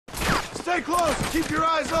Stay close. Keep your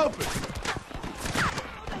eyes open.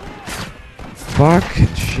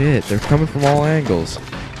 Fucking shit. They're coming from all angles.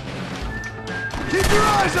 Keep your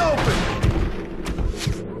eyes open.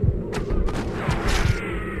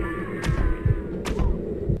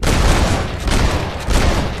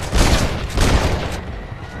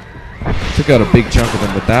 Took out a big chunk of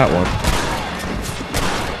them with that one.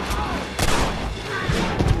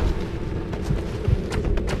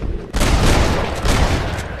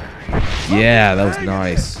 Yeah, that was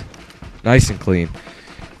nice. Nice and clean.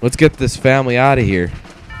 Let's get this family out of here.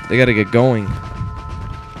 They gotta get going.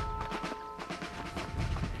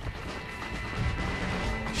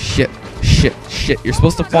 Shit, shit, shit. You're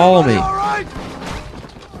supposed to follow me. All right?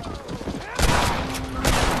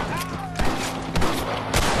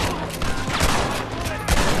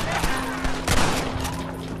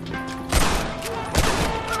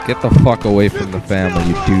 Get the fuck away from the family,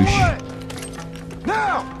 you douche.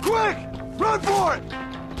 Now, quick! Run for it!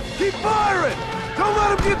 Keep firing! Don't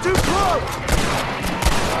let him get too close!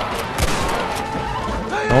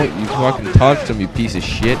 Don't you fucking touch them, you piece of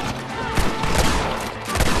shit.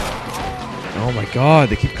 Oh my god,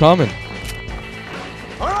 they keep coming.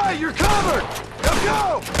 Alright, you're covered! Now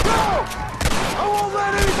go! Go! I won't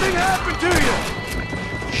let anything happen to you!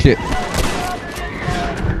 Shit.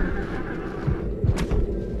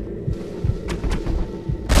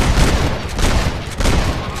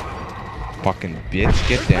 Fucking bitch,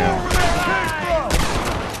 get down.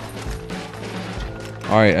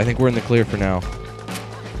 Alright, I think we're in the clear for now.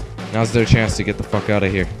 Now's their chance to get the fuck out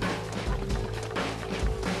of here.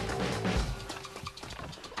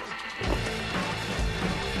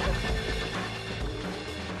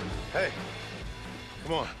 Hey,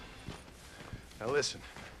 come on. Now listen.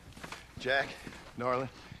 Jack, Darling,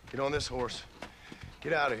 get on this horse.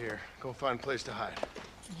 Get out of here. Go find a place to hide.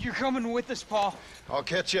 You're coming with us, Paul. I'll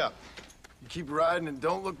catch up. You keep riding and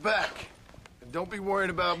don't look back. And don't be worrying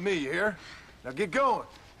about me, you hear? Now get going.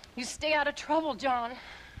 You stay out of trouble, John.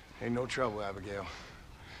 Ain't no trouble, Abigail.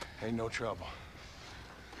 Ain't no trouble.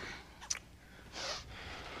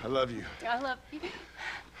 I love you. I love you.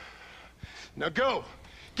 Now go!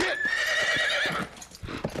 Get!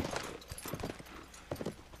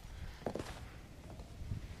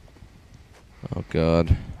 Oh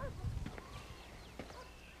god.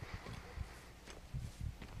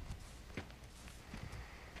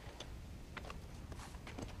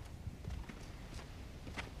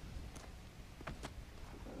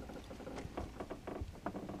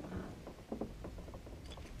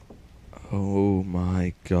 Oh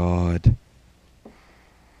my god.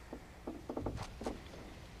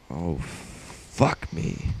 Oh, fuck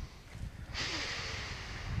me.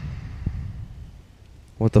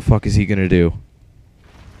 What the fuck is he gonna do?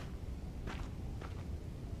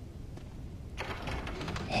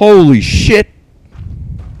 Holy shit!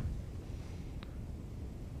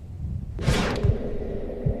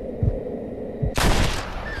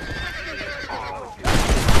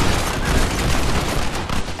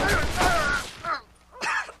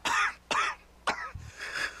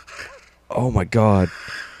 Oh my god.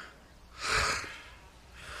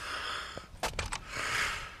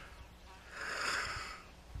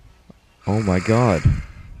 Oh my god.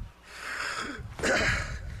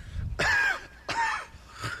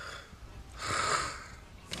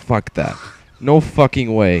 Fuck that. No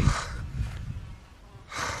fucking way.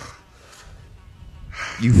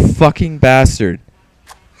 You fucking bastard.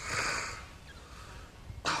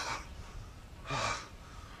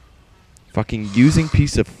 Fucking using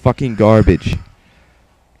piece of fucking garbage.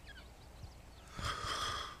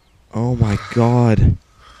 Oh my god.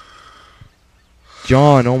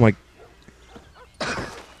 John, oh my...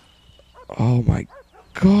 Oh my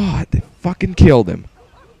god, they fucking killed him.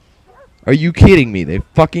 Are you kidding me? They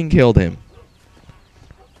fucking killed him.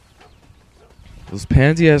 Those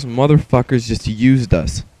pansy-ass motherfuckers just used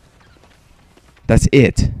us. That's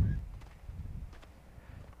it.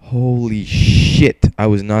 Holy shit. I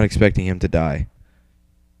was not expecting him to die.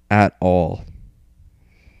 At all.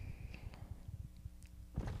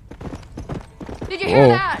 Did you hear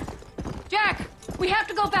that? Jack, we have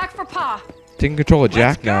to go back for Pa. Taking control of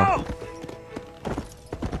Jack now.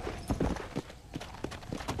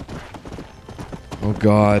 Oh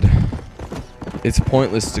god. It's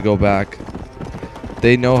pointless to go back.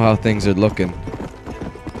 They know how things are looking.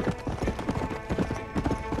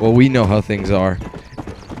 Well, we know how things are.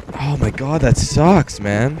 Oh my god, that sucks,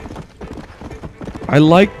 man. I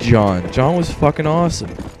liked John. John was fucking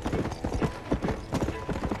awesome.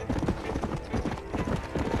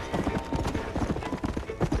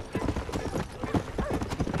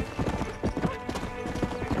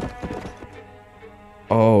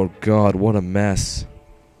 Oh Oh God, what a mess.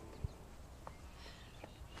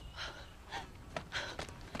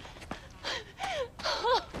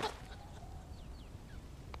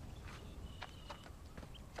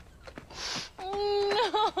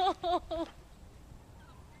 No. No.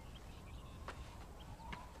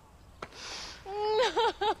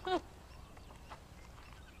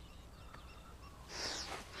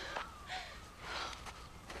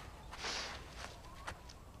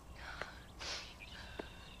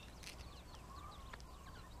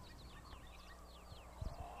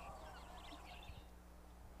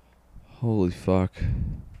 Holy fuck.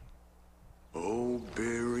 Oh,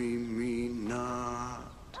 bury me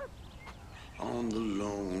not on the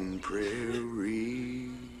lone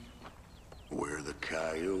prairie where the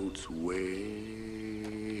coyotes wail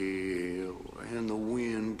and the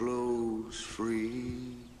wind blows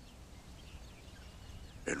free.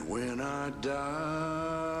 And when I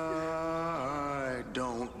die,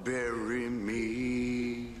 don't bury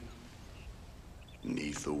me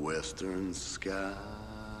 'neath the western sky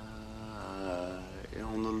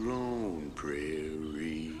on the lone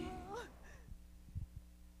prairie.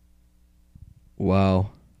 Wow.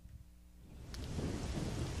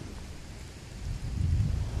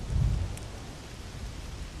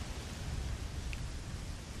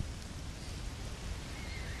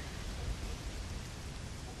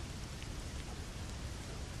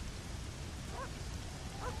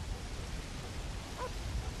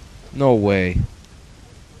 No way.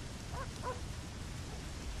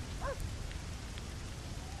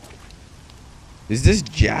 Is this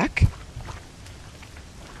Jack?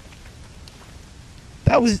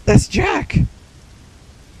 That's Jack.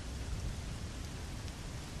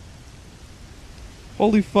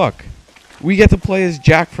 Holy fuck. We get to play as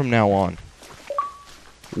Jack from now on.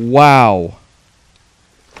 Wow.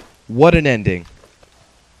 What an ending.